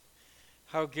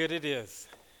How good it is.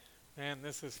 Man,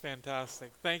 this is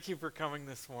fantastic. Thank you for coming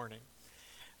this morning.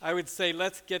 I would say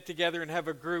let's get together and have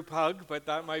a group hug, but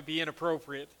that might be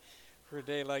inappropriate for a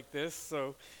day like this,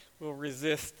 so we'll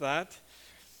resist that.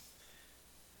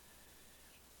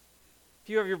 If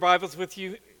you have your Bibles with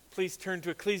you, please turn to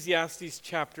Ecclesiastes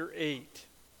chapter 8.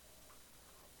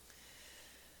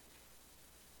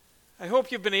 I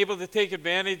hope you've been able to take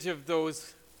advantage of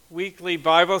those weekly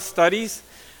Bible studies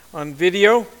on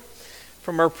video.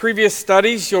 From our previous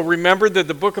studies, you'll remember that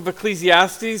the book of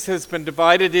Ecclesiastes has been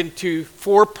divided into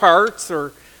 4 parts or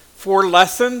 4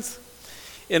 lessons.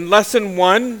 In lesson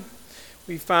 1,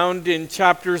 we found in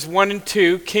chapters 1 and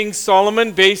 2, King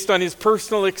Solomon, based on his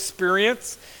personal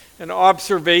experience and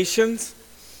observations,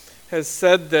 has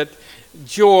said that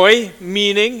joy,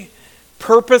 meaning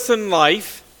purpose in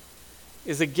life,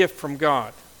 is a gift from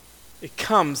God. It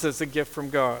comes as a gift from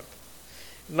God.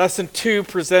 Lesson 2,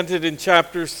 presented in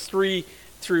chapters 3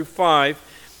 through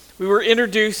 5, we were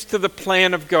introduced to the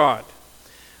plan of God.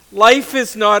 Life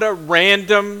is not a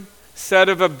random set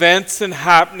of events and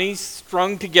happenings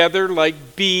strung together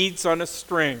like beads on a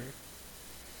string.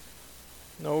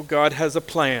 No, God has a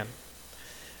plan,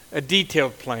 a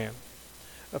detailed plan,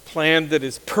 a plan that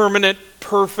is permanent,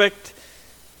 perfect,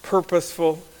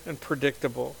 purposeful, and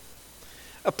predictable.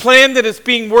 A plan that is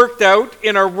being worked out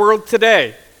in our world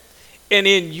today, and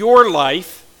in your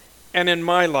life, and in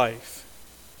my life.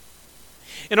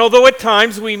 And although at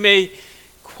times we may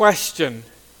question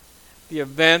the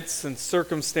events and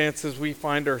circumstances we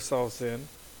find ourselves in,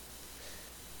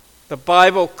 the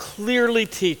Bible clearly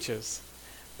teaches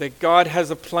that God has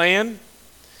a plan,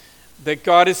 that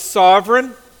God is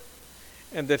sovereign,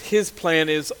 and that His plan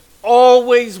is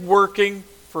always working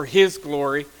for His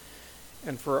glory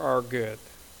and for our good.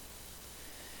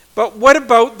 But what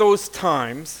about those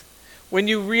times when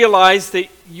you realize that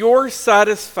your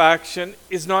satisfaction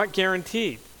is not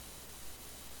guaranteed?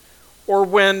 Or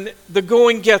when the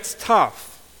going gets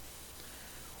tough?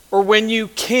 Or when you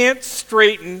can't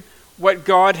straighten what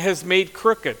God has made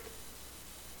crooked?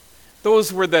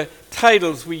 Those were the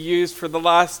titles we used for the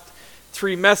last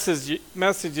 3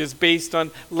 messages based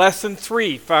on lesson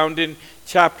 3, found in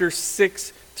chapters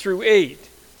 6 through 8.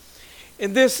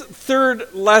 In this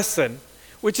third lesson,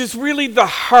 which is really the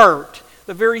heart,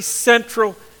 the very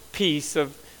central piece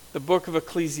of the book of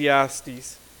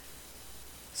Ecclesiastes,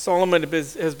 Solomon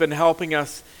has been helping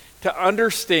us to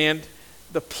understand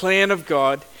the plan of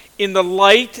God in the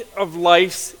light of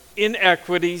life's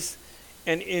inequities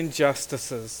and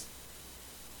injustices.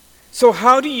 So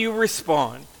how do you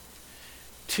respond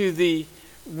to the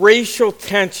racial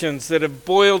tensions that have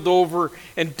boiled over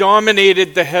and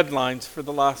dominated the headlines for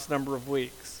the last number of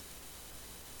weeks?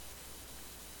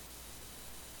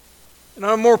 And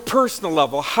on a more personal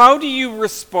level, how do you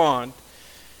respond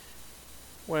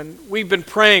when we've been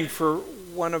praying for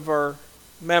one of our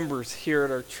members here at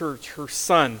our church? Her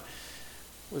son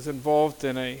was involved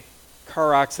in a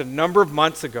car accident a number of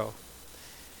months ago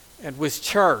and was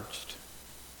charged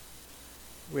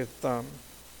with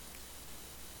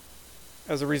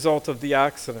as a result of the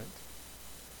accident.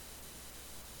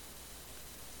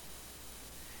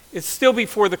 It's still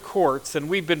before the courts, and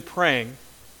we've been praying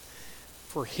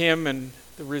for him and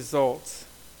the results.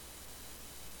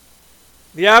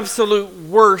 The absolute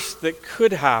worst that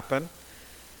could happen,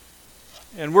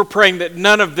 and we're praying that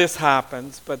none of this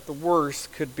happens, but the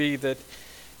worst could be that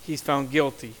he's found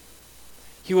guilty.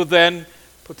 He will then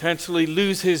potentially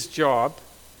lose his job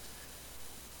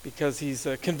because he's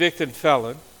a convicted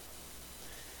felon.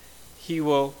 He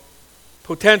will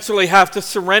potentially have to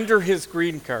surrender his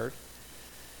green card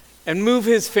and move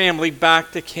his family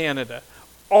back to Canada,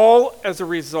 all as a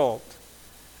result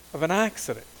of an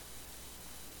accident.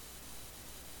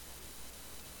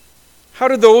 How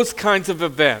do those kinds of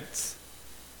events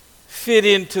fit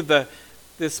into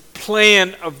this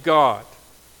plan of God?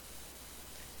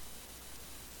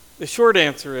 The short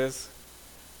answer is,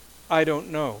 I don't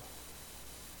know.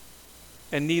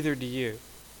 And neither do you.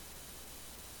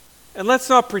 And let's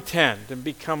not pretend and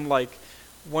become like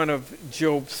one of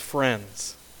Job's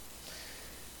friends.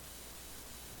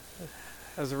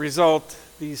 As a result,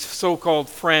 these so-called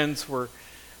friends were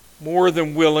more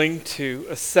than willing to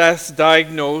assess,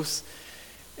 diagnose,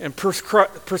 and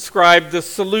prescribe the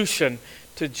solution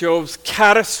to Job's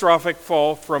catastrophic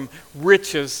fall from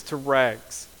riches to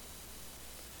rags.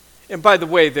 And by the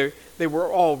way, they were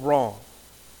all wrong.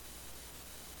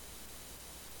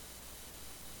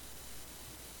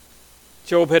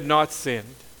 Job had not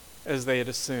sinned, as they had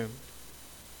assumed.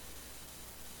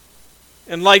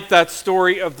 And like that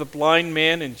story of the blind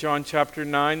man in John chapter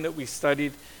 9 that we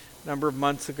studied a number of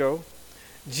months ago,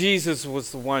 Jesus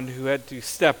was the one who had to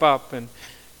step up and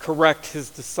correct his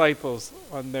disciples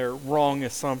on their wrong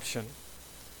assumption.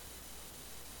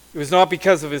 It was not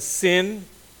because of his sin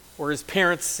or his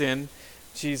parents' sin,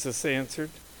 Jesus answered.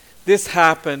 This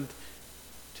happened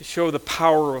to show the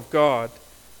power of God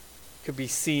could be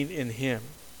seen in him.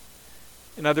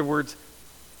 In other words,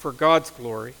 for God's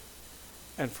glory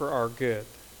and for our good.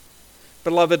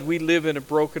 Beloved, we live in a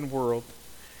broken world,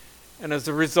 and as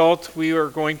a result, we are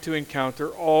going to encounter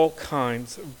all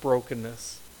kinds of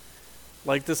brokenness.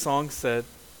 Like the song said,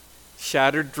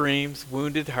 shattered dreams,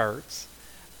 wounded hearts,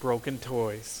 broken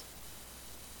toys.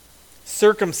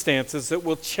 Circumstances that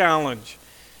will challenge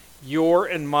your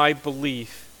and my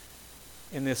belief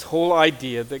in this whole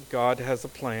idea that God has a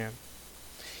plan.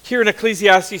 Here in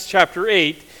Ecclesiastes chapter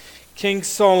 8, King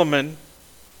Solomon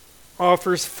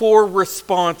offers 4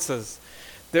 responses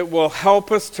that will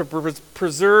help us to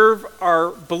preserve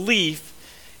our belief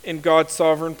in God's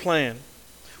sovereign plan.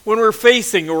 When we're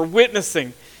facing or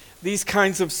witnessing these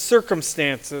kinds of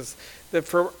circumstances that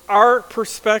from our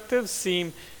perspective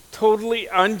seem totally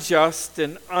unjust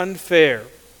and unfair,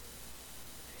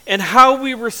 and how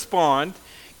we respond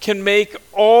can make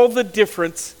all the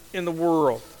difference in the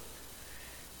world.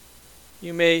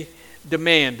 You may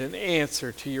demand an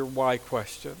answer to your why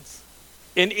questions.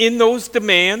 And in those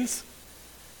demands,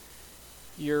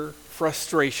 your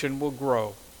frustration will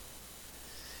grow.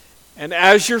 And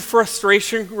as your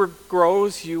frustration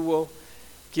grows, you will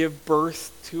give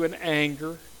birth to an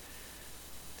anger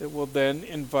that will then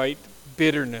invite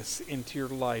bitterness into your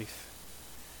life.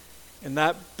 And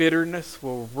that bitterness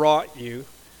will rot you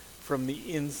from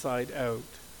the inside out.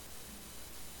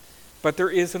 But there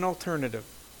is an alternative.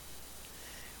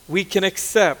 We can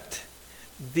accept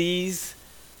these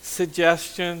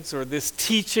suggestions or this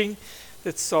teaching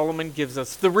that Solomon gives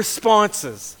us, the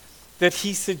responses that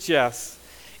he suggests,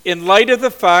 in light of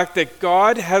the fact that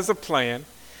God has a plan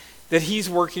that he's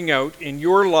working out in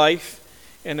your life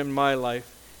and in my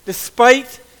life,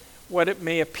 despite what it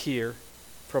may appear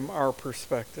from our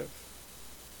perspective.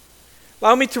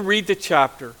 Allow me to read the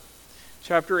chapter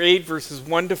 8, verses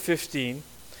 1 to 15.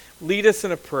 Lead us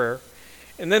in a prayer,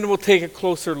 and then we'll take a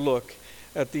closer look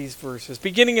at these verses.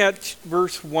 Beginning at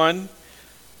verse 1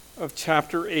 of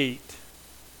chapter 8.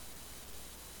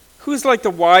 Who is like the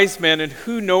wise man, and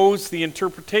who knows the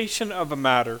interpretation of a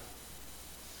matter?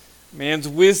 Man's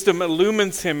wisdom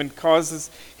illumines him and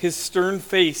causes his stern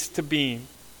face to beam.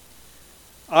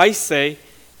 I say,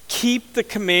 keep the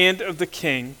command of the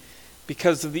king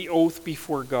because of the oath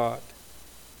before God.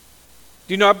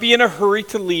 Do not be in a hurry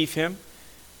to leave him.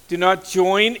 Do not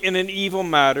join in an evil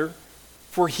matter,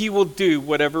 for he will do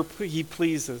whatever he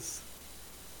pleases.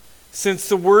 Since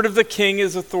the word of the king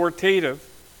is authoritative,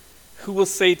 who will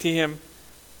say to him,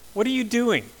 what are you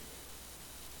doing?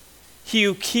 He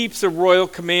who keeps a royal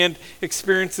command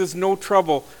experiences no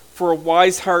trouble, for a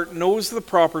wise heart knows the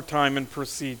proper time and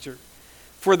procedure.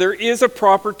 For there is a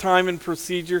proper time and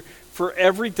procedure for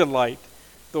every delight,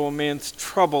 though a man's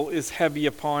trouble is heavy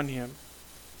upon him.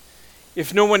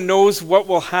 If no one knows what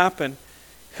will happen,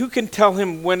 who can tell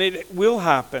him when it will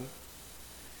happen?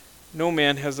 No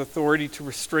man has authority to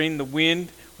restrain the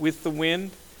wind with the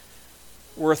wind,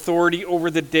 or authority over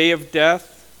the day of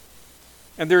death.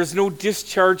 And there is no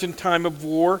discharge in time of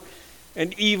war,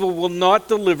 and evil will not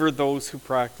deliver those who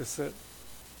practice it.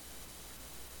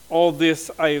 All this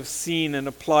I have seen and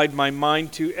applied my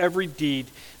mind to every deed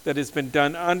that has been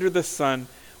done under the sun,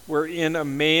 wherein a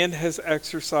man has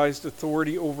exercised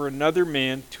authority over another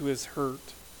man to his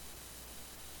hurt.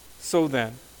 So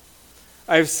then,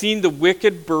 I have seen the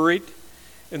wicked buried,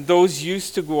 and those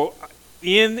used to go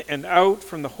in and out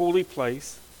from the holy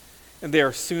place, and they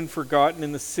are soon forgotten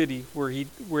in the city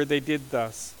where they did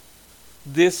thus.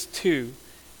 This too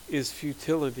is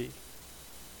futility.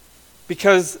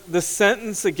 Because the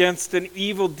sentence against an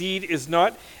evil deed is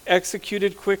not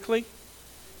executed quickly,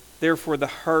 therefore the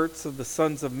hearts of the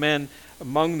sons of men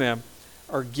among them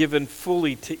are given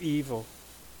fully to evil.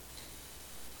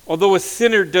 Although a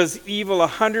sinner does evil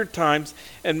 100 times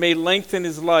and may lengthen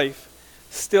his life,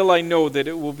 still I know that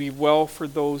it will be well for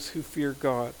those who fear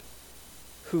God,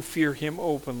 who fear him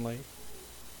openly.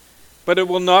 But it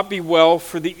will not be well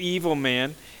for the evil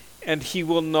man, and he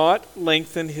will not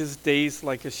lengthen his days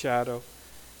like a shadow,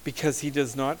 because he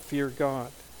does not fear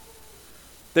God.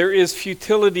 There is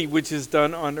futility which is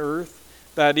done on earth,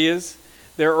 that is,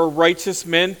 there are righteous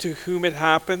men to whom it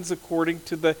happens according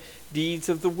to the deeds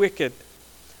of the wicked.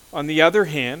 On the other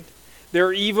hand, there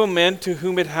are evil men to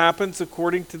whom it happens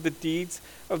according to the deeds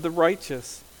of the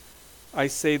righteous. I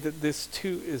say that this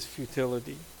too is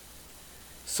futility.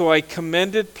 So I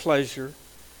commended pleasure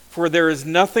For there is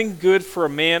nothing good for a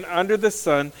man under the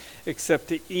sun except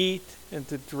to eat and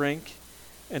to drink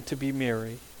and to be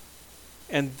merry.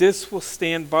 And this will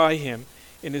stand by him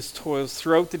in his toils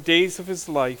throughout the days of his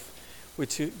life,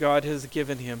 which God has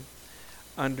given him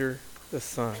under the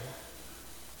sun.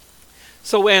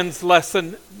 So ends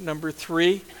lesson number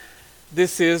 3.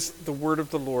 This is the word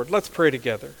of the Lord. Let's pray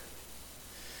together.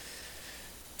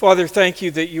 Father, thank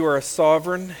you that you are a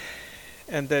sovereign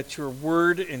and that your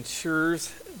word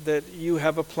ensures that you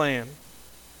have a plan.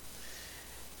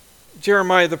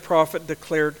 Jeremiah the prophet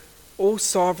declared, O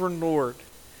sovereign Lord,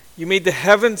 you made the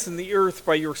heavens and the earth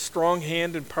by your strong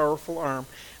hand and powerful arm.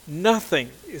 Nothing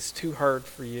is too hard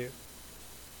for you.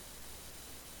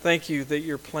 Thank you that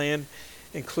your plan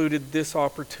included this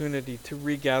opportunity to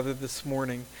regather this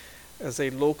morning as a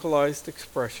localized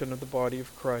expression of the body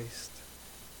of Christ.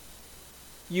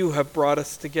 You have brought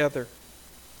us together,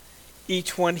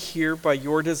 each one here by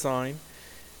your design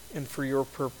and for your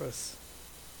purpose.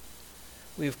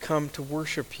 We have come to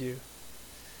worship you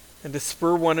and to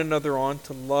spur one another on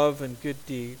to love and good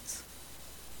deeds.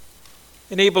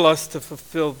 Enable us to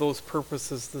fulfill those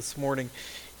purposes this morning,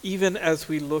 even as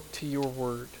we look to your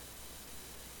word.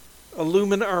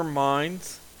 Illumine our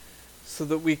minds so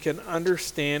that we can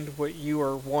understand what you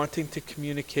are wanting to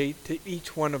communicate to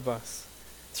each one of us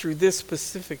through this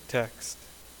specific text.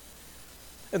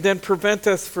 And then prevent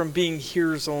us from being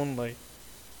hearers only.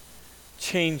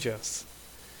 Change us,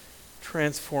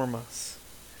 transform us,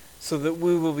 so that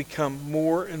we will become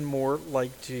more and more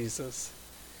like Jesus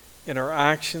in our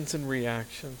actions and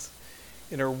reactions,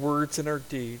 in our words and our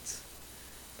deeds,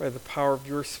 by the power of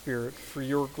your Spirit, for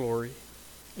your glory.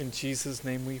 In Jesus'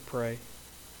 name we pray.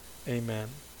 Amen.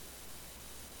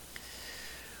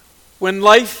 When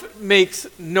life makes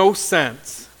no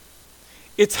sense,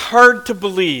 it's hard to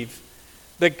believe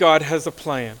that God has a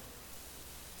plan.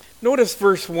 Notice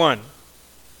verse 1.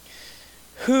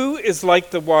 Who is like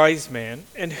the wise man,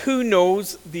 and who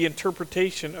knows the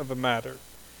interpretation of a matter?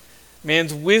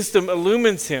 Man's wisdom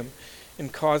illumines him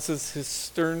and causes his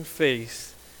stern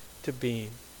face to beam.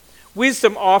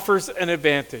 Wisdom offers an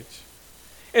advantage.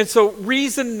 And so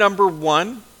reason number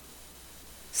 1,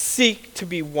 seek to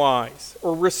be wise.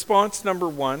 Or response number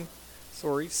 1,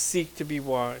 seek to be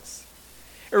wise.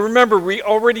 And remember, we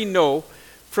already know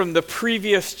from the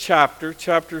previous chapter,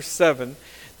 chapter 7,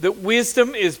 that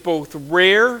wisdom is both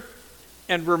rare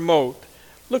and remote.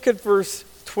 Look at verse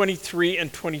 23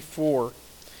 and 24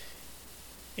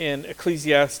 in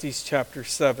Ecclesiastes chapter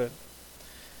 7.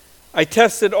 I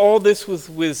tested all this with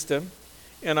wisdom,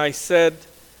 and I said,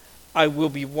 I will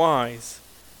be wise,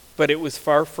 but it was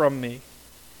far from me.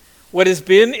 What has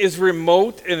been is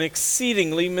remote and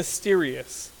exceedingly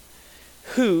mysterious.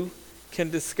 Who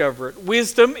can discover it?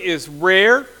 Wisdom is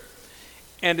rare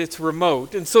and it's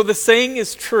remote. And so the saying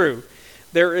is true.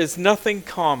 There is nothing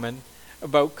common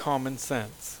about common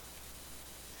sense.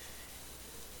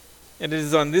 And it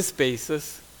is on this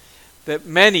basis that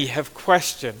many have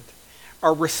questioned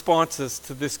our responses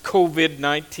to this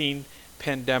COVID-19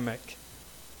 pandemic.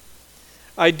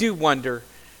 I do wonder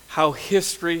how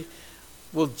history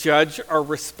will judge our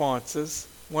responses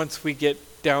once we get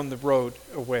down the road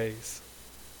a ways.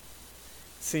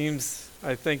 It seems,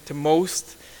 I think, to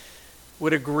most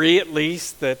would agree at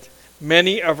least that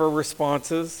many of our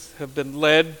responses have been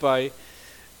led by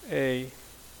an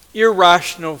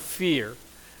irrational fear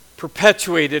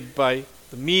perpetuated by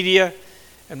the media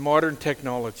and modern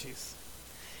technologies.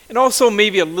 And also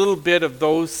maybe a little bit of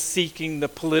those seeking the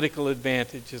political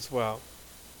advantage as well.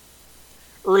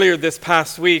 Earlier this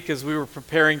past week, as we were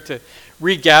preparing to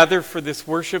regather for this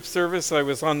worship service, I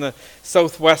was on the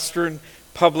Southwestern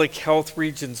Public Health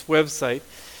Region's website.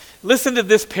 Listen to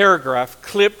this paragraph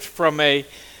clipped from a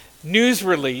news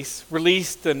release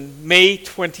released on May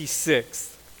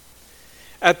 26th.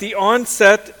 At the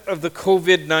onset of the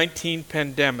COVID-19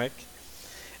 pandemic,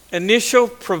 initial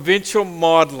provincial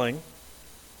modeling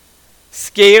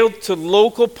scaled to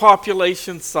local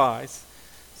population size,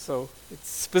 so it's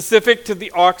specific to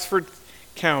the Oxford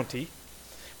County,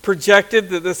 projected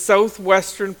that the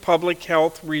Southwestern Public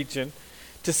Health Region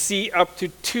to see up to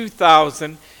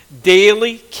 2,000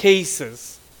 daily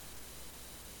cases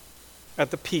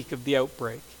at the peak of the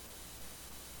outbreak.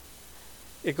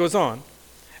 It goes on.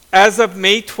 As of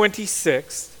May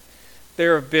 26th,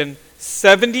 there have been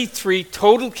 73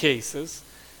 total cases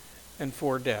and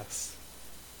 4 deaths.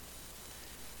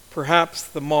 Perhaps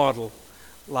the model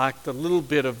lacked a little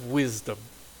bit of wisdom.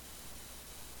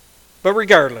 But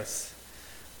regardless,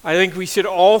 I think we should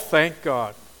all thank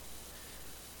God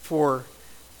for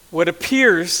what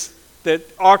appears that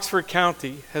Oxford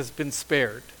County has been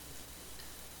spared.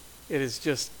 It is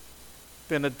just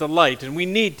been a delight, and we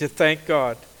need to thank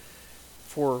God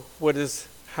for what has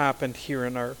happened here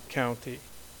in our county.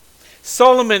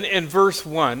 Solomon in verse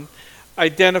 1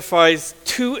 identifies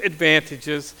two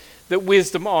advantages that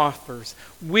wisdom offers.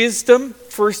 Wisdom,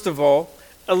 first of all,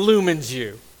 illumines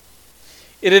you.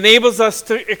 It enables us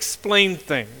to explain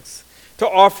things, to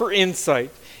offer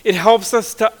insight. It helps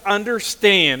us to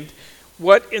understand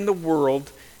what in the world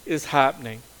is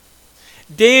happening.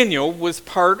 Daniel was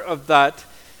part of that,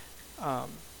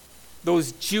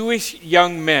 those Jewish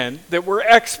young men that were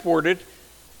exported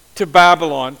to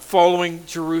Babylon following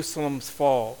Jerusalem's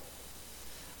fall.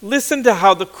 Listen to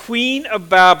how the queen of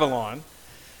Babylon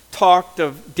talked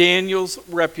of Daniel's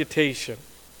reputation.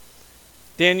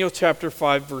 Daniel chapter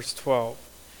 5, verse 12.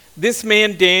 This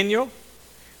man Daniel,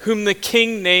 whom the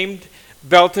king named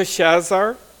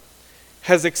Belteshazzar,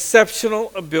 has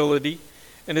exceptional ability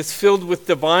and is filled with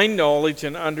divine knowledge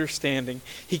and understanding.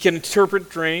 He can interpret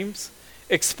dreams,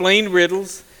 explain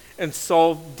riddles, and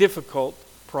solve difficult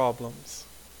problems.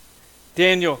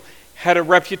 Daniel had a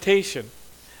reputation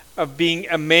of being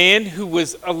a man who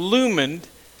was illumined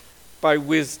by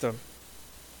wisdom.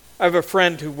 I have a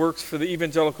friend who works for the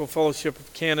Evangelical Fellowship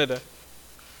of Canada,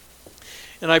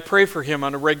 and I pray for him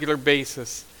on a regular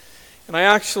basis. And I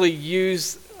actually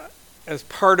use, as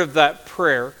part of that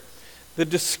prayer, the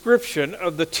description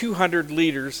of the 200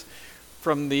 leaders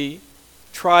from the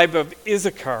tribe of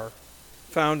Issachar,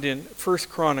 found in 1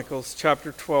 Chronicles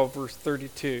chapter 12, verse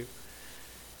 32,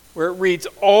 where it reads,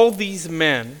 "All these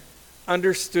men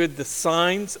understood the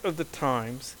signs of the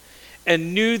times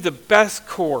and knew the best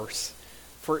course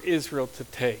for Israel to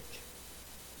take."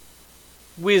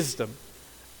 Wisdom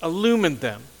illumined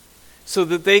them so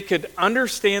that they could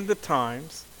understand the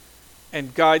times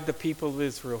and guide the people of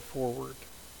Israel forward.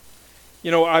 You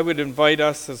know, I would invite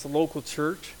us as a local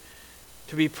church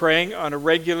to be praying on a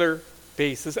regular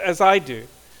basis, as I do,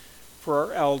 for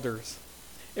our elders.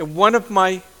 And one of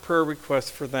my prayer requests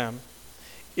for them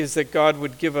is that God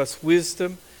would give us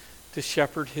wisdom to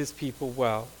shepherd his people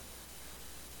well.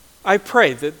 I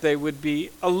pray that they would be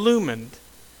illumined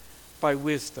by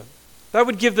wisdom. That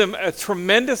would give them a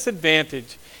tremendous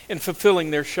advantage in fulfilling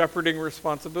their shepherding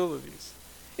responsibilities.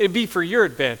 It'd be for your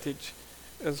advantage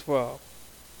as well.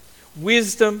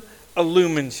 Wisdom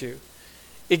illumines you.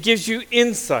 It gives you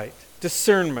insight,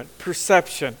 discernment,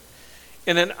 perception,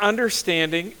 and an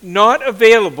understanding not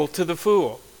available to the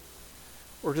fool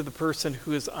or to the person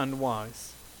who is unwise.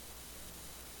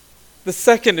 The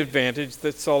second advantage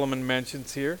that Solomon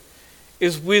mentions here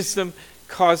is wisdom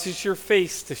causes your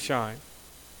face to shine.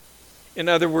 In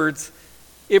other words,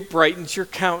 it brightens your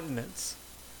countenance,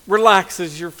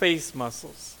 relaxes your face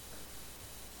muscles.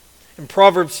 In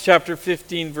Proverbs chapter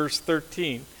 15, verse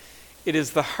 13, it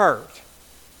is the heart.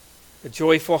 A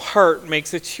joyful heart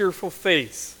makes a cheerful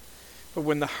face, but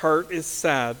when the heart is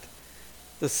sad,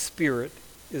 the spirit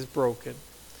is broken.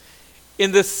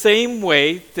 In the same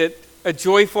way that a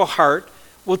joyful heart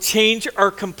will change our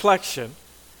complexion,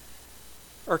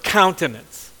 our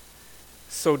countenance,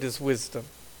 so does wisdom.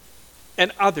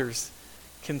 And others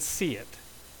can see it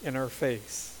in our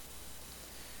face.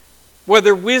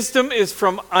 Whether wisdom is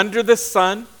from under the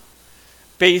sun,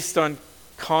 based on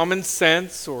common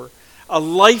sense or a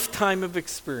lifetime of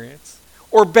experience,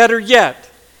 or better yet,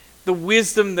 the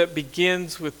wisdom that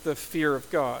begins with the fear of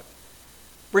God.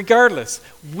 Regardless,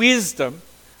 wisdom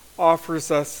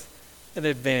offers us an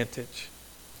advantage.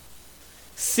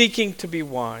 Seeking to be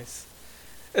wise,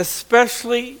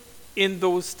 especially in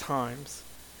those times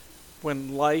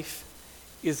when life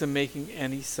isn't making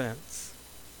any sense.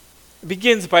 It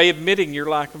begins by admitting your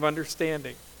lack of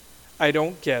understanding. I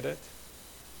don't get it.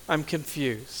 I'm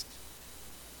confused.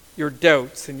 Your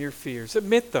doubts and your fears,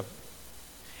 admit them.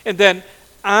 And then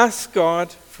ask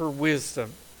God for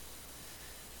wisdom.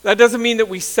 That doesn't mean that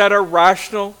we set our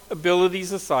rational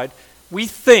abilities aside. We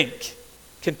think,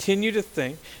 continue to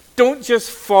think. Don't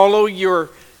just follow your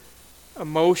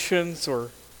emotions or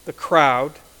the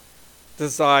crowd,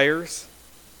 desires.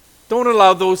 Don't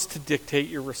allow those to dictate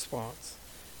your response.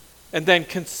 And then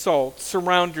consult,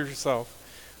 surround yourself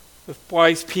with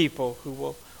wise people who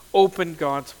will open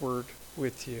God's word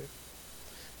with you.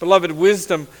 Beloved,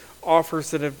 wisdom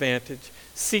offers an advantage.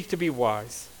 Seek to be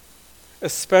wise,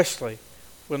 especially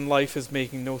when life is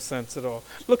making no sense at all.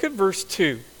 Look at verse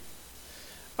 2.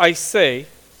 I say,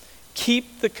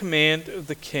 keep the command of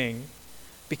the king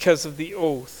because of the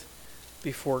oath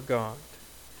before God.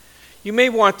 You may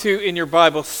want to, in your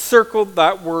Bible, circle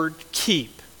that word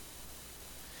keep.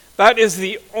 That is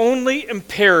the only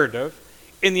imperative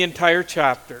in the entire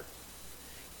chapter.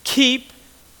 Keep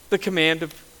the command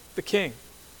of the king.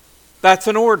 That's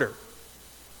an order.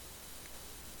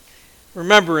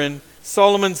 Remember, in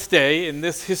Solomon's day, in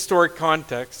this historic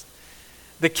context,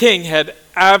 the king had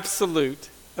absolute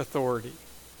authority.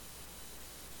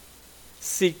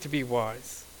 Seek to be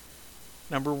wise.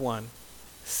 Number one.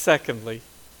 Secondly,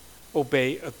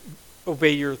 obey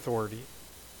your authority.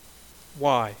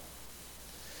 Why?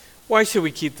 Why should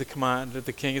we keep the command of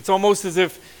the king? It's almost as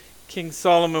if King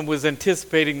Solomon was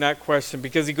anticipating that question,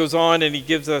 because he goes on and he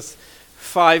gives us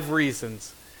 5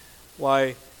 reasons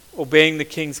why obeying the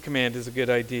king's command is a good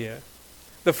idea.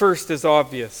 The first is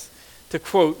obvious. To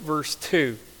quote verse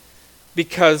 2,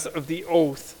 because of the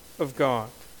oath of God.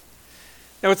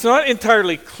 Now, it's not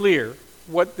entirely clear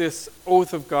what this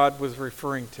oath of God was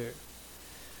referring to.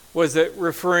 Was it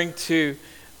referring to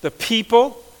the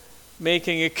people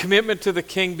making a commitment to the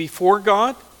king before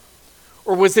God?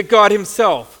 Or was it God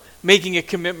himself making a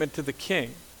commitment to the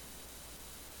king?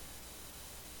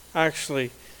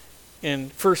 Actually,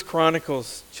 in 1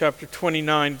 Chronicles chapter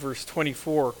 29, verse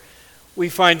 24, we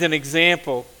find an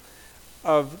example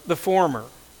of the former,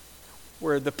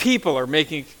 where the people are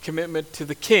making a commitment to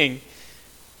the king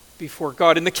before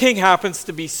God. And the king happens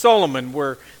to be Solomon,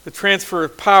 where the transfer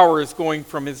of power is going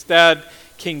from his dad,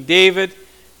 King David,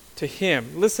 to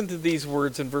him. Listen to these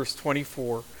words in verse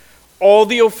 24. All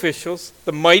the officials,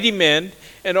 the mighty men,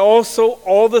 and also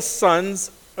all the sons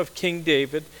of King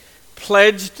David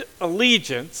pledged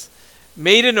allegiance,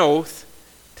 made an oath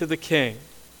to the king.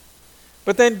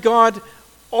 But then God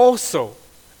also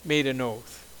made an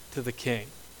oath to the king.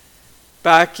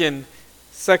 Back in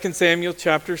 2 Samuel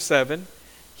chapter 7,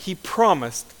 he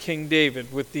promised King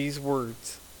David with these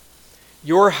words,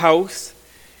 "Your house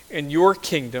and your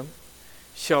kingdom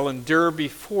shall endure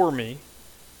before me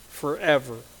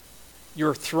forever.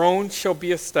 Your throne shall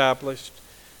be established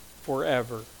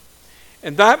forever."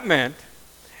 And that meant,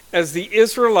 as the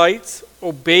Israelites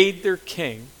obeyed their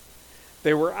king,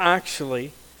 they were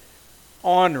actually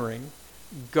honoring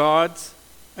God's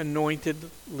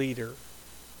anointed leader.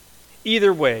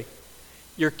 Either way,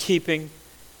 you're keeping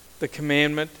the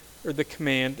commandment or the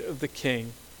command of the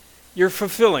king. You're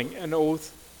fulfilling an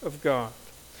oath of God.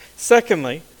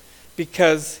 Secondly,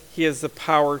 because he has the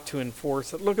power to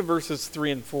enforce it. Look at verses 3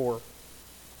 and 4.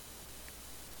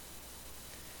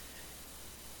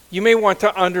 You may want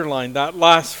to underline that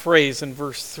last phrase in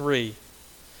verse 3.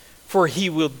 For he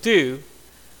will do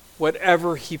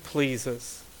whatever he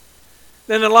pleases.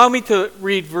 Then allow me to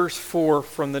read verse 4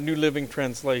 from the New Living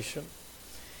Translation.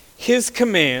 His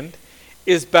command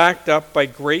is backed up by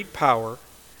great power.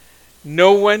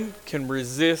 No one can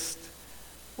resist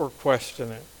or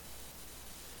question it.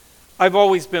 I've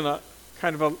always been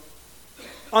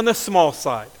on the small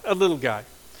side, a little guy.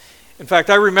 In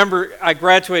fact, I remember I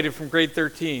graduated from grade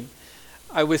 13.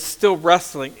 I was still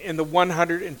wrestling in the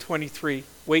 123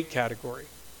 weight category.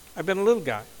 I've been a little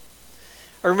guy.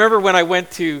 I remember when I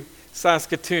went to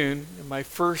Saskatoon in my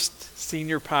first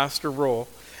senior pastor role,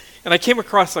 and I came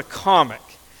across a comic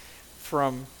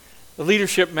from the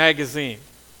Leadership magazine.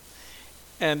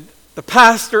 And the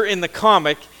pastor in the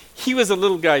comic, he was a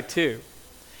little guy too.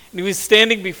 And he was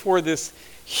standing before this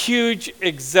huge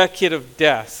executive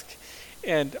desk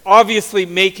and obviously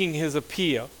making his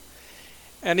appeal.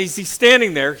 And as he's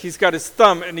standing there, he's got his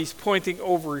thumb and he's pointing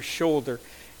over his shoulder.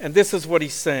 And this is what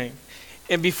he's saying.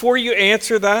 And before you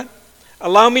answer that,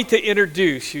 allow me to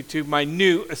introduce you to my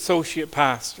new associate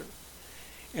pastor.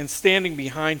 And standing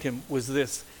behind him was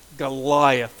this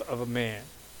Goliath of a man.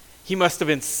 He must have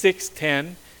been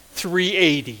 6'10",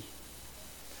 380.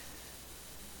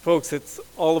 Folks, it's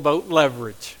all about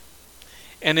leverage.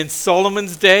 And in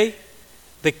Solomon's day,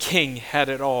 the king had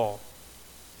it all.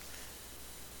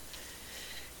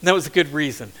 And that was a good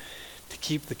reason to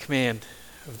keep the command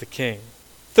of the king.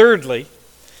 Thirdly,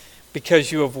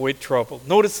 because you avoid trouble.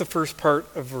 Notice the first part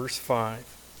of verse 5.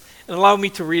 And allow me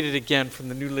to read it again from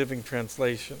the New Living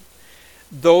Translation.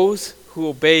 Those who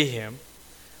obey him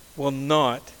will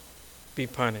not be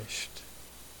punished.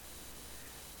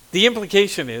 The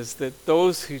implication is that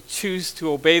those who choose to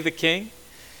obey the king,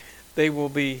 they will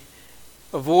be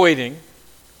avoiding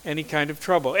any kind of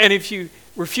trouble. And if you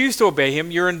refuse to obey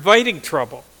him, you're inviting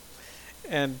trouble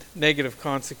and negative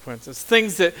consequences.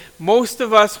 Things that most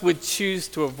of us would choose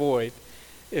to avoid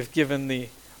if given the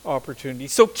opportunity.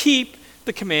 So keep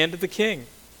the command of the king.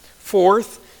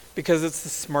 Fourth, because it's the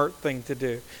smart thing to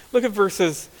do. Look at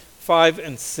verses 5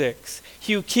 and 6.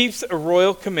 He who keeps a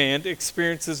royal command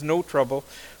experiences no trouble,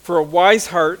 for a wise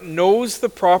heart knows the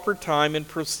proper time and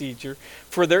procedure,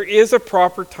 for there is a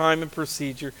proper time and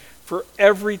procedure for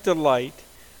every delight,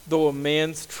 though a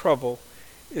man's trouble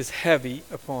is heavy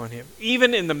upon him.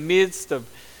 Even in the midst of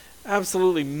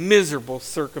absolutely miserable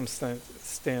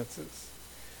circumstances,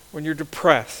 when you're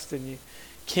depressed and you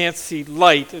can't see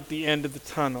light at the end of the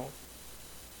tunnel.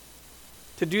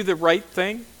 To do the right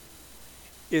thing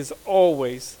is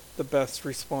always the best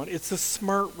response. It's a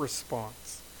smart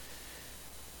response.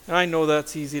 And I know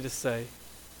that's easy to say,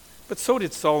 but so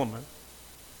did Solomon.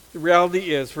 The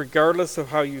reality is, regardless of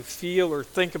how you feel or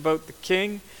think about the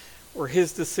king or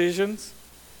his decisions,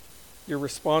 you're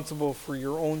responsible for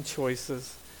your own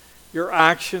choices, your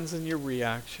actions and your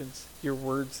reactions, your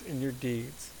words and your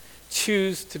deeds.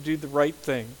 Choose to do the right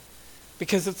thing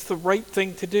because it's the right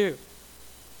thing to do.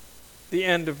 The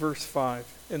end of verse 5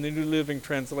 in the New Living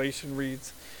Translation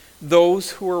reads,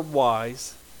 those who are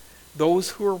wise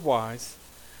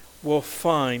will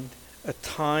find a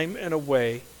time and a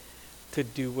way to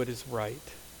do what is right.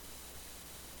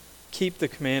 Keep the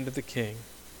command of the king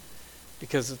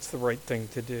because it's the right thing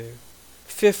to do.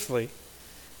 Fifthly,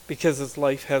 because his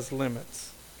life has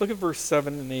limits. Look at verse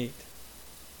 7 and 8.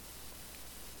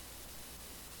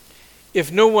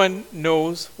 If no one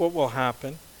knows what will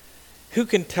happen, who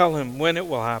can tell him when it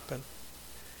will happen?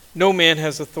 No man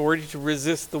has authority to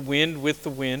resist the wind with the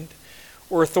wind,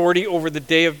 or authority over the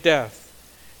day of death.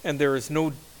 And there is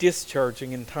no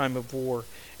discharging in time of war,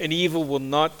 and evil will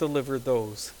not deliver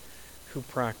those who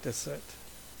practice it.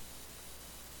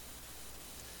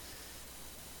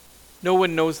 No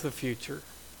one knows the future.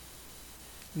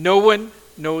 No one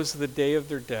knows the day of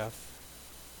their death.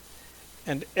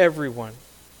 And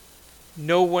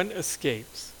no one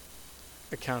escapes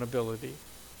accountability.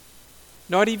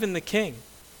 Not even the king.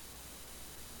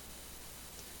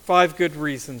 5 good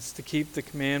reasons to keep the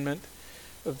commandment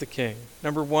of the king.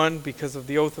 Number 1, because of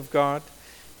the oath of God.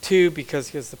 2, because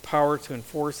he has the power to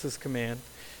enforce his command.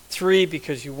 3,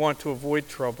 because you want to avoid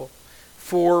trouble.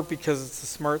 4, because it's a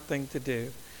smart thing to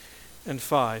do. And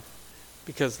 5,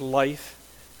 because life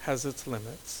has its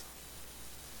limits.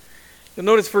 You'll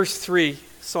notice verse 3,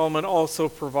 Solomon also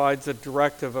provides a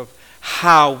directive of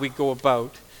how we go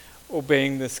about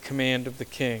obeying this command of the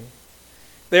king.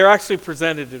 They are actually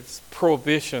presented as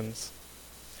prohibitions.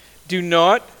 Do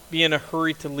not be in a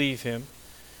hurry to leave him.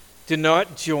 Do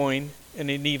not join in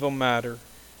an evil matter,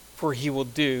 for he will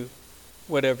do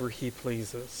whatever he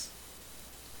pleases.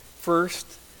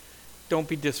 First, don't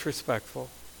be disrespectful.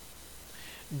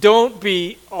 Don't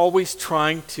be always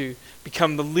trying to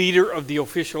become the leader of the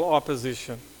official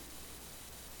opposition.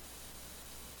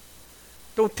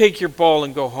 Don't take your ball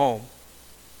and go home.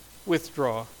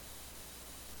 Withdraw.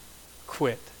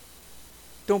 Quit.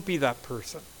 Don't be that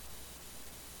person.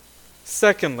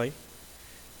 Secondly,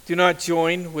 do not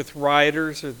join with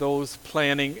rioters or those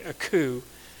planning a coup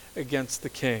against the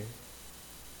king.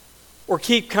 Or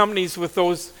keep companies with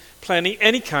those planning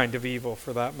any kind of evil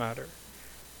for that matter.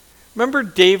 Remember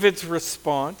David's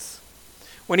response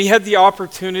when he had the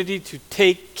opportunity to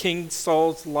take King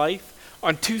Saul's life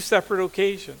on 2 separate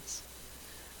occasions.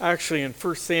 Actually, in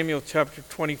 1 Samuel chapter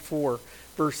 24,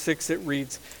 verse 6, it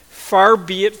reads, "Far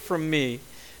be it from me,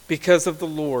 because of the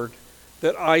Lord,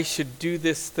 that I should do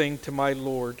this thing to my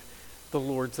Lord, the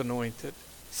Lord's anointed."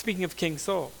 Speaking of King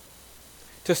Saul.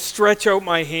 "To stretch out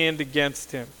my hand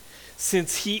against him,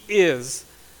 since he is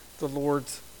the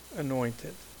Lord's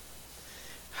anointed."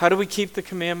 How do we keep the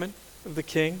commandment of the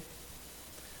king?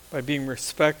 By being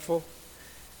respectful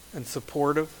and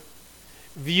supportive,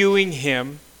 viewing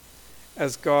him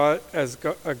as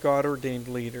a God-ordained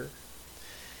leader.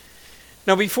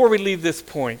 Now, before we leave this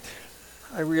point,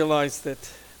 I realize that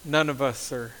none of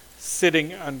us are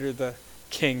sitting under the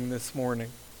king this morning.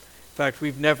 In fact,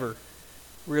 we've never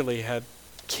really had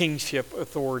kingship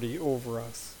authority over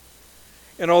us.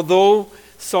 And although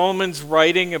Solomon's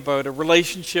writing about a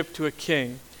relationship to a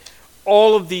king,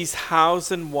 all of these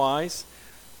hows and whys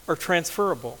are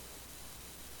transferable.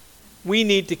 We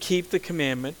need to keep the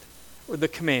commandment or the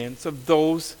commands of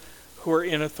those who are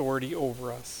in authority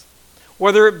over us.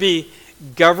 Whether it be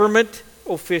government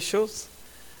officials,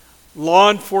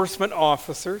 law enforcement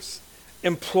officers,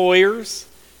 employers,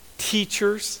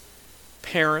 teachers,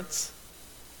 parents,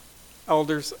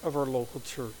 elders of our local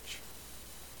church.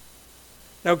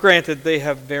 Now, granted, they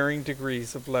have varying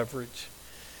degrees of leverage.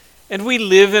 And we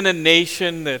live in a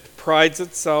nation that prides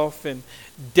itself in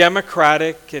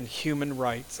democratic and human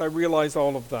rights. I realize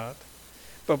all of that.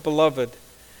 But beloved,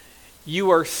 you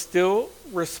are still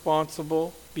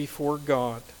responsible before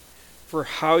God for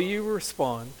how you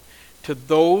respond to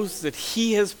those that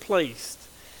he has placed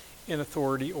in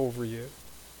authority over you.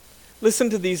 Listen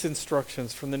to these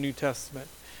instructions from the New Testament.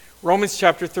 Romans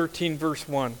chapter 13, verse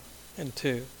 1 and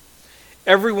 2.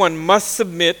 Everyone must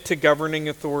submit to governing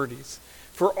authorities,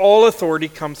 for all authority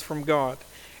comes from God,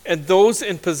 and those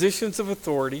in positions of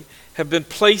authority have been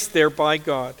placed there by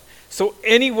God. So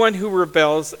anyone who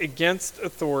rebels against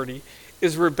authority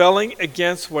is rebelling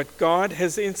against what God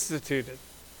has instituted,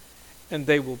 and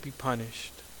they will be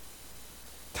punished.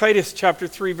 Titus chapter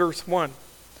 3, verse 1.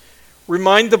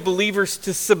 Remind the believers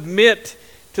to submit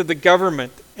to the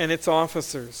government and its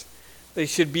officers. They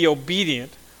should be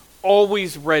obedient,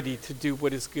 always ready to do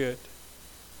what is good.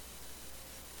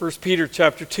 1 Peter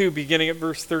chapter 2, beginning at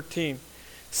verse 13.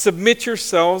 Submit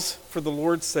yourselves, for the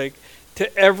Lord's sake,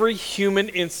 to every human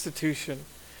institution,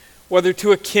 whether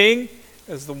to a king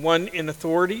as the one in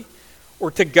authority, or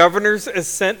to governors as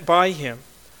sent by him.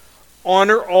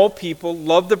 Honor all people,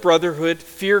 love the brotherhood,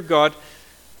 fear God,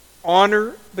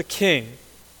 honor the king.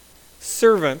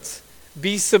 Servants,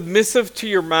 be submissive to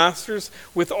your masters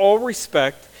with all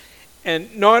respect,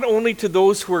 and not only to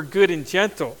those who are good and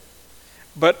gentle,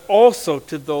 but also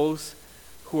to those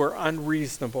who are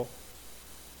unreasonable.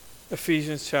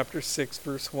 Ephesians chapter 6,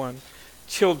 verse 1.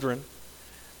 Children,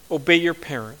 obey your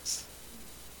parents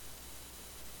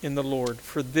in the Lord,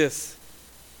 for this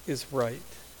is right.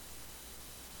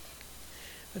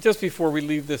 And just before we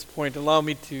leave this point, allow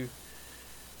me to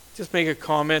just make a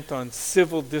comment on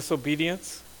civil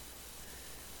disobedience.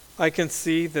 I can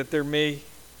see that there may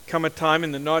come a time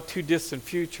in the not too distant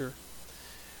future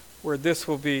where this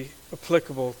will be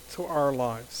applicable to our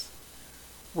lives,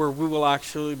 where we will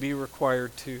actually be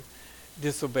required to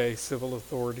disobey civil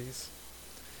authorities.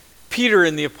 Peter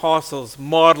and the apostles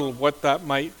model what that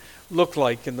might look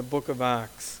like in the book of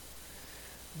Acts.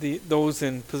 Those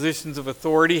in positions of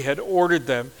authority had ordered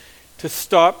them to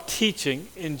stop teaching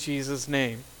in Jesus'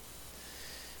 name.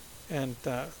 And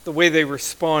the way they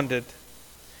responded.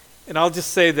 And I'll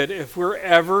just say that if we're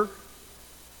ever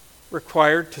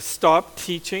required to stop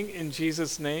teaching in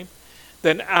Jesus' name,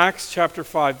 then Acts chapter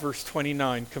 5, verse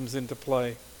 29 comes into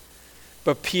play.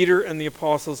 But Peter and the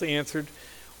apostles answered,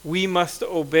 we must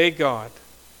obey God.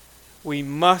 We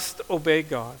must obey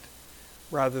God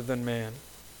rather than man.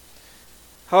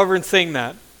 However, in saying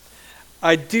that,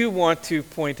 I do want to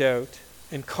point out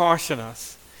and caution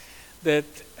us that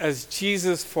as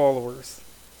Jesus followers,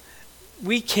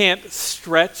 we can't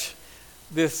stretch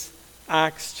this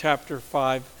Acts chapter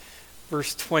 5,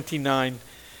 verse 29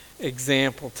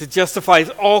 example to justify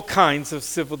all kinds of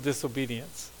civil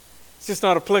disobedience. It's just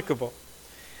not applicable.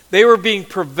 They were being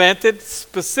prevented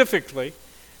specifically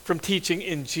from teaching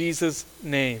in Jesus'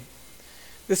 name.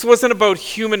 This wasn't about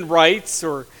human rights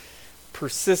or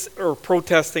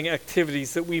protesting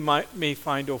activities that we may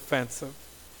find offensive.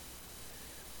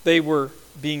 They were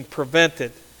being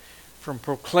prevented from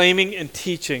proclaiming and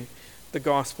teaching the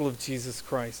gospel of Jesus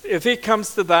Christ. If it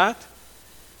comes to that,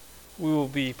 we will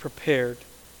be prepared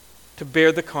to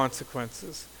bear the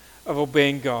consequences of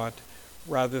obeying God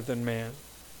rather than man.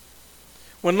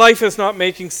 When life is not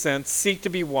making sense, seek to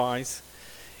be wise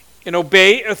and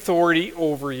obey authority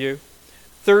over you.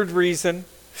 Third reason,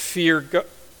 fear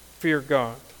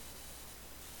God.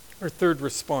 Or third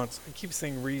response. I keep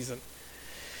saying reason.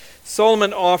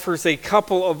 Solomon offers a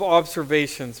couple of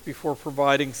observations before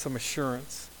providing some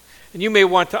assurance. And you may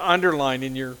want to underline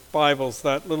in your Bibles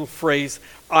that little phrase,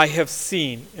 I have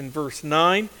seen, in verse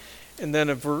 9, and then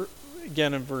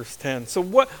again in verse 10. So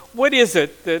what is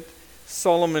it that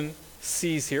Solomon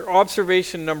sees here?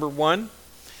 Observation number 1,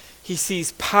 he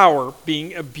sees power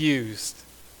being abused.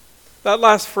 That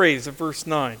last phrase of verse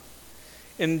 9.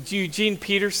 In Eugene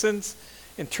Peterson's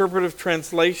interpretive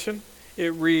translation,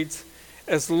 it reads,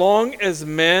 as long as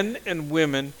men and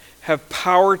women have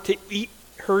power to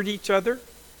hurt each other,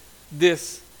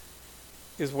 this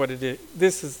is what it is.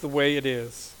 This is the way it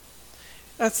is.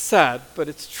 That's sad, but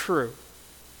it's true.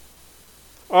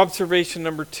 Observation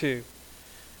number 2,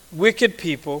 wicked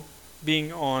people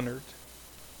being honored.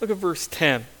 Look at verse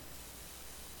 10.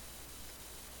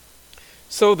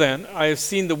 So then, I have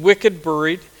seen the wicked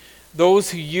buried,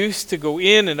 those who used to go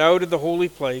in and out of the holy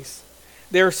place.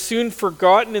 They are soon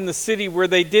forgotten in the city where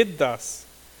they did thus.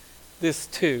 This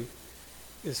too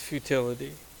is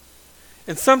futility.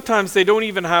 And sometimes they don't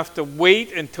even have to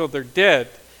wait until they're dead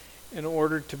in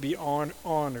order to be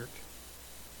honored.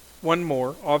 One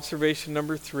more, observation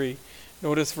number 3.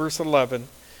 Notice verse 11.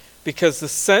 Because the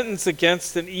sentence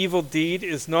against an evil deed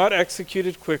is not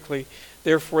executed quickly,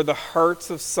 therefore the hearts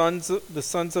of the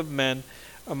sons of men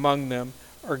among them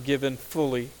are given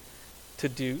fully to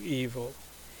do evil.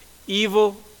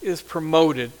 Evil is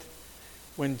promoted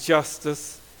when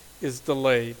justice is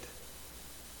delayed.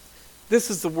 This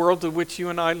is the world in which you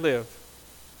and I live.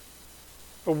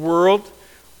 A world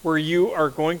where you are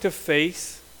going to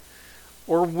face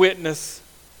or witness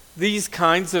these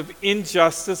kinds of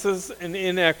injustices and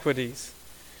inequities.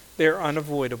 They're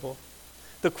unavoidable.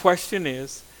 The question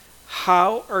is,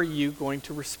 how are you going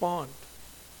to respond?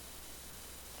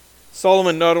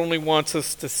 Solomon not only wants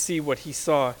us to see what he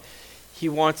saw, he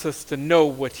wants us to know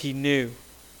what he knew.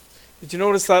 Did you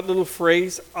notice that little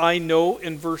phrase, I know,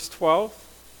 in verse 12?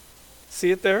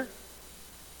 See it there?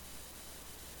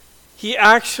 He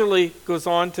actually goes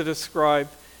on to describe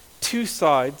two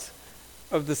sides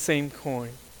of the same coin.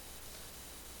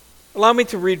 Allow me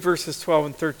to read verses 12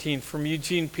 and 13 from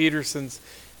Eugene Peterson's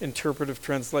interpretive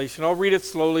translation. I'll read it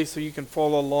slowly so you can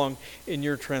follow along in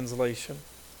your translation.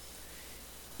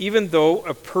 Even though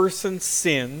a person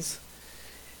sins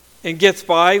and gets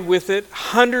by with it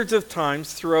hundreds of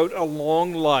times throughout a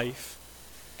long life,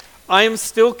 I am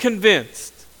still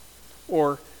convinced,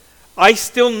 or I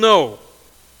still know,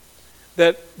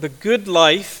 that the good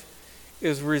life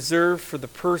is reserved for the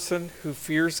person who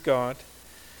fears God,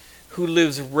 who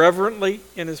lives reverently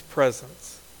in his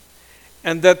presence,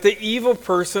 and that the evil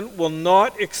person will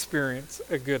not experience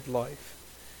a good life.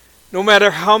 No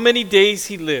matter how many days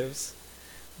he lives,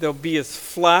 they'll be as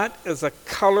flat as a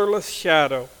colorless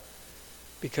shadow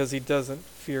because he doesn't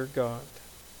fear God.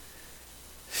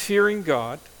 Fearing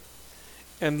God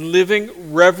and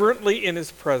living reverently in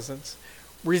his presence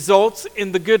results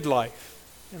in the good life.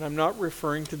 And I'm not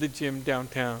referring to the gym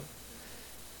downtown.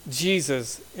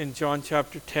 Jesus, in John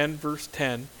chapter 10, verse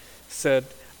 10, said,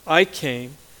 I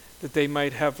came that they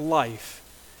might have life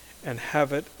and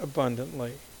have it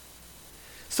abundantly.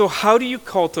 So how do you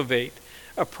cultivate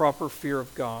a proper fear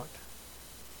of God?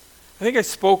 I think I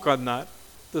spoke on that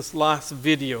this last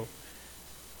video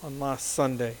on last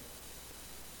Sunday.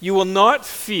 You will not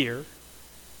fear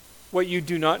what you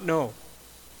do not know.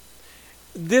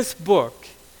 This book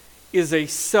is a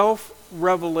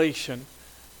self-revelation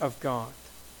of God.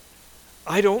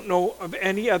 I don't know of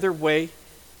any other way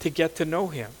to get to know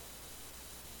him.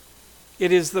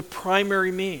 It is the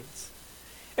primary means.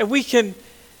 And we can,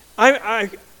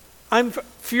 I'm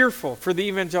fearful for the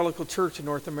evangelical church in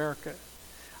North America.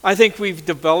 I think we've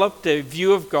developed a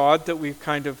view of God that we've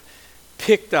kind of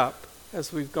picked up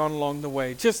as we've gone along the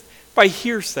way, just by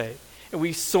hearsay. And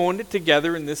we've sewn it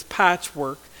together in this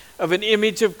patchwork of an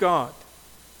image of God,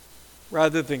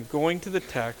 rather than going to the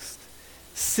text,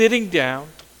 sitting down,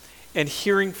 and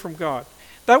hearing from God.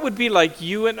 That would be like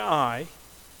you and I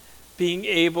being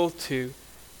able to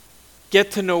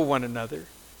get to know one another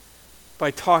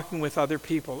by talking with other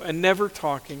people and never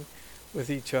talking with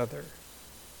each other.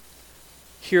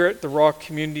 Here at the Rock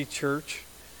Community Church,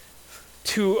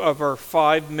 2 of our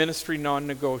 5 ministry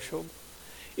non-negotiable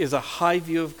is a high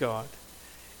view of God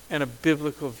and a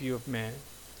biblical view of man.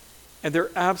 And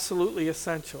they're absolutely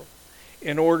essential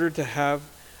in order to have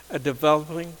a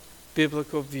developing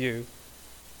biblical view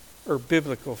or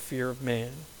biblical fear of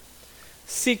man.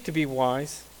 Seek to be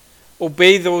wise.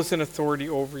 Obey those in authority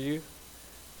over you.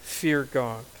 Fear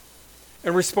God.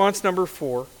 And response number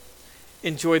 4,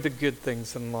 enjoy the good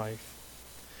things in life.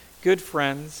 Good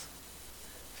friends,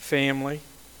 family,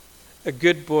 a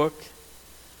good book,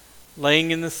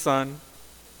 laying in the sun,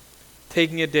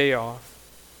 taking a day off,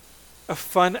 a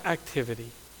fun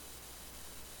activity,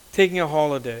 taking a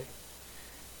holiday.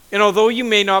 And although you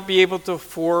may not be able to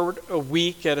afford a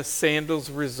week at a Sandals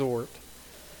resort,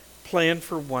 plan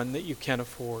for one that you can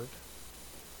afford.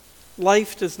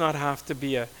 Life does not have to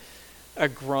be a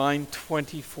grind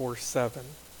 24/7,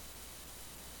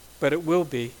 but it will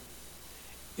be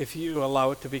if you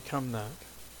allow it to become that.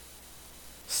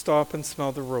 Stop and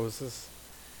smell the roses.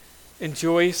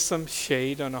 Enjoy some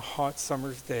shade on a hot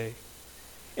summer's day.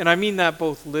 And I mean that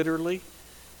both literally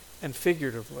and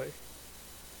figuratively.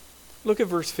 Look at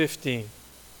verse 15.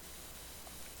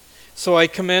 So I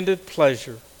commended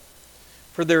pleasure,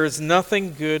 for there is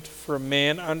nothing good for a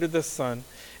man under the sun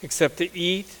except to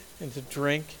eat and to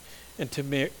drink and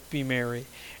to be merry.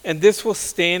 And this will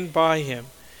stand by him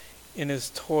in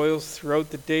his toils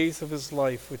throughout the days of his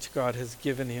life, which God has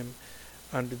given him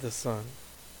under the sun.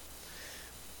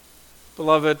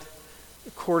 Beloved,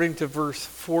 according to verse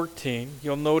 14,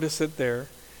 you'll notice it there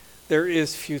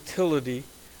is futility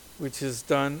which is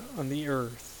done on the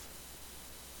earth.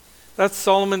 That's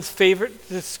Solomon's favorite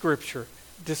descriptor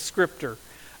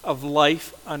of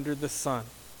life under the sun.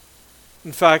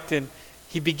 In fact,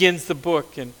 he begins the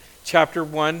book in chapter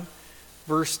 1,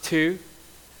 verse 2.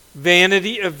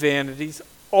 Vanity of vanities,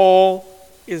 all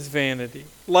is vanity.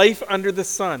 Life under the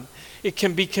sun. It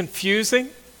can be confusing,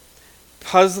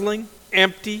 puzzling,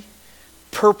 empty,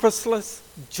 purposeless,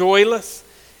 joyless,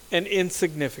 and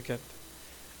insignificant.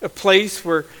 A place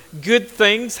where good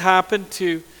things happen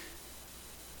to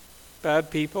bad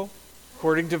people,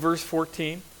 according to verse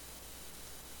 14,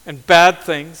 and bad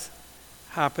things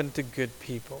happen to good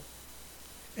people.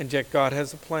 And yet God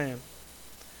has a plan.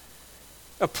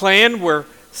 A plan where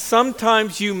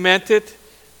sometimes you meant it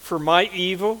for my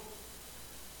evil,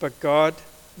 but God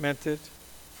meant it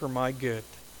for my good,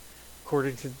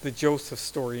 according to the Joseph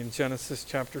story in Genesis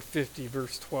chapter 50,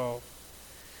 verse 12.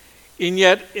 And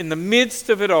yet, in the midst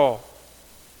of it all,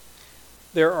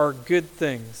 there are good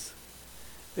things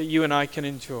that you and I can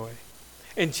enjoy.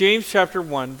 And James chapter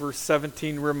 1, verse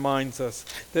 17 reminds us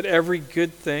that every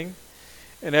good thing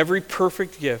and every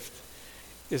perfect gift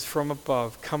is from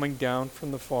above, coming down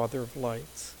from the Father of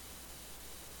lights.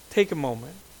 Take a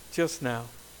moment, just now,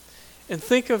 and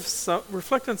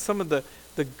reflect on some of the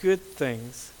good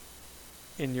things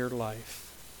in your life.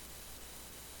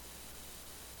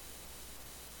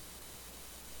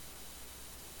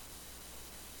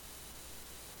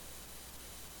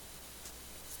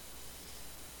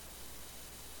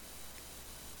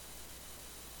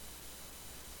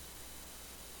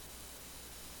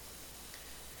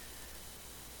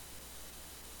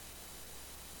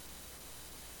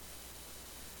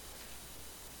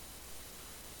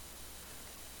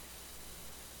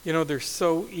 You know, they're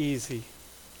so easy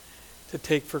to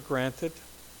take for granted.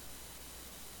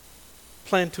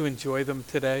 Plan to enjoy them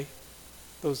today,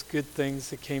 those good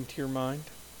things that came to your mind.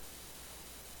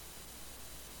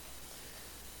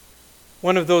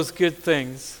 One of those good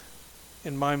things,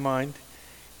 in my mind,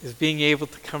 is being able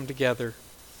to come together,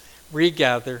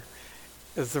 regather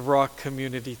as the Rock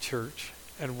Community Church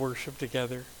and worship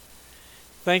together.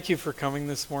 Thank you for coming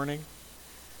this morning.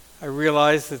 I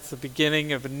realize it's the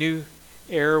beginning of a new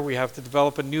era. We have to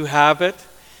develop a new habit,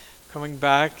 coming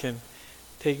back and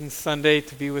taking Sunday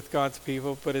to be with God's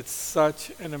people, but it's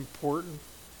such an important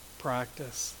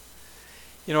practice.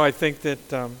 You know, I think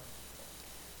that our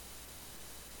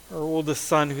oldest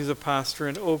son, who's a pastor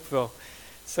in Oakville,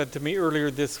 said to me earlier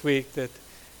this week that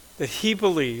he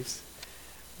believes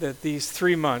that these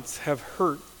 3 months have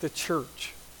hurt the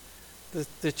church,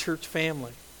 the church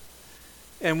family.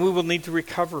 And we will need to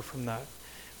recover from that.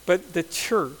 But the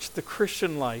church, the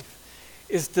Christian life,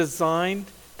 is designed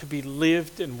to be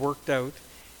lived and worked out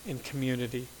in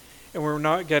community. And we're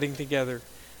not getting together.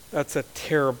 That's a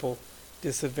terrible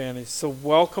disadvantage. So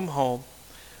welcome home.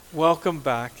 Welcome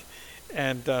back.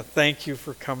 And thank you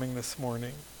for coming this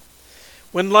morning.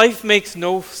 When life makes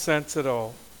no sense at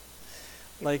all,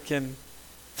 like in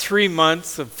 3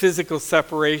 months of physical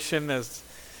separation as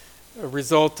a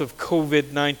result of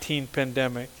COVID-19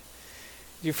 pandemic,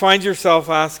 you find yourself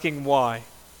asking why?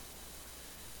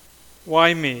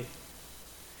 Why me?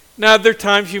 Now, other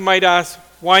times you might ask,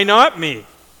 why not me?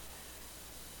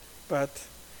 But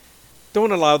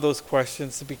don't allow those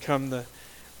questions to become the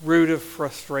root of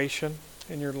frustration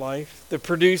in your life that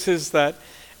produces that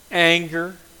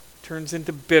anger, turns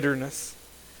into bitterness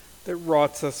that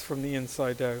rots us from the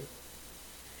inside out.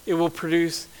 It will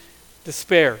produce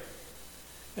despair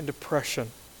and depression.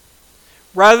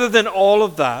 Rather than all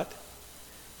of that,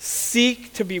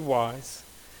 seek to be wise,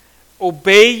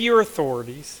 obey your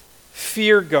authorities,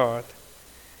 fear God,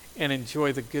 and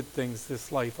enjoy the good things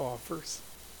this life offers.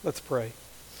 Let's pray.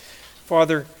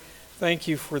 Father, thank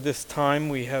you for this time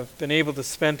we have been able to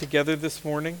spend together this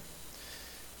morning,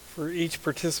 for each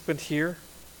participant here.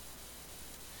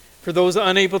 For those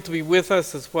unable to be with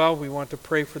us as well, we want to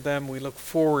pray for them. We look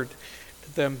forward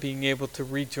to them being able to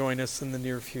rejoin us in the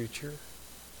near future.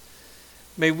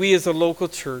 May we as a local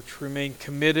church remain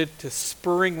committed to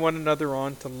spurring one another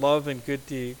on to love and good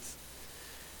deeds,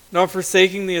 not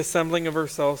forsaking the assembling of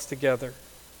ourselves together.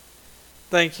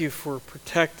 Thank you for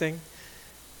protecting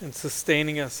and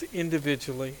sustaining us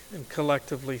individually and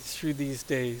collectively through these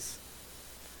days.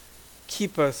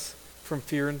 Keep us from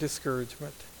fear and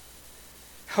discouragement.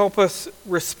 Help us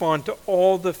respond to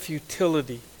all the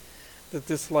futility that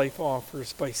this life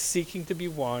offers by seeking to be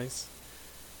wise,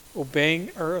 obeying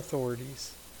our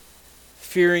authorities,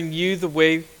 fearing you the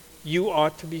way you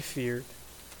ought to be feared,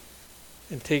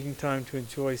 and taking time to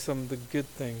enjoy some of the good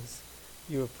things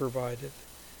you have provided.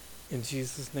 In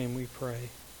Jesus' name we pray.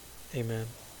 Amen.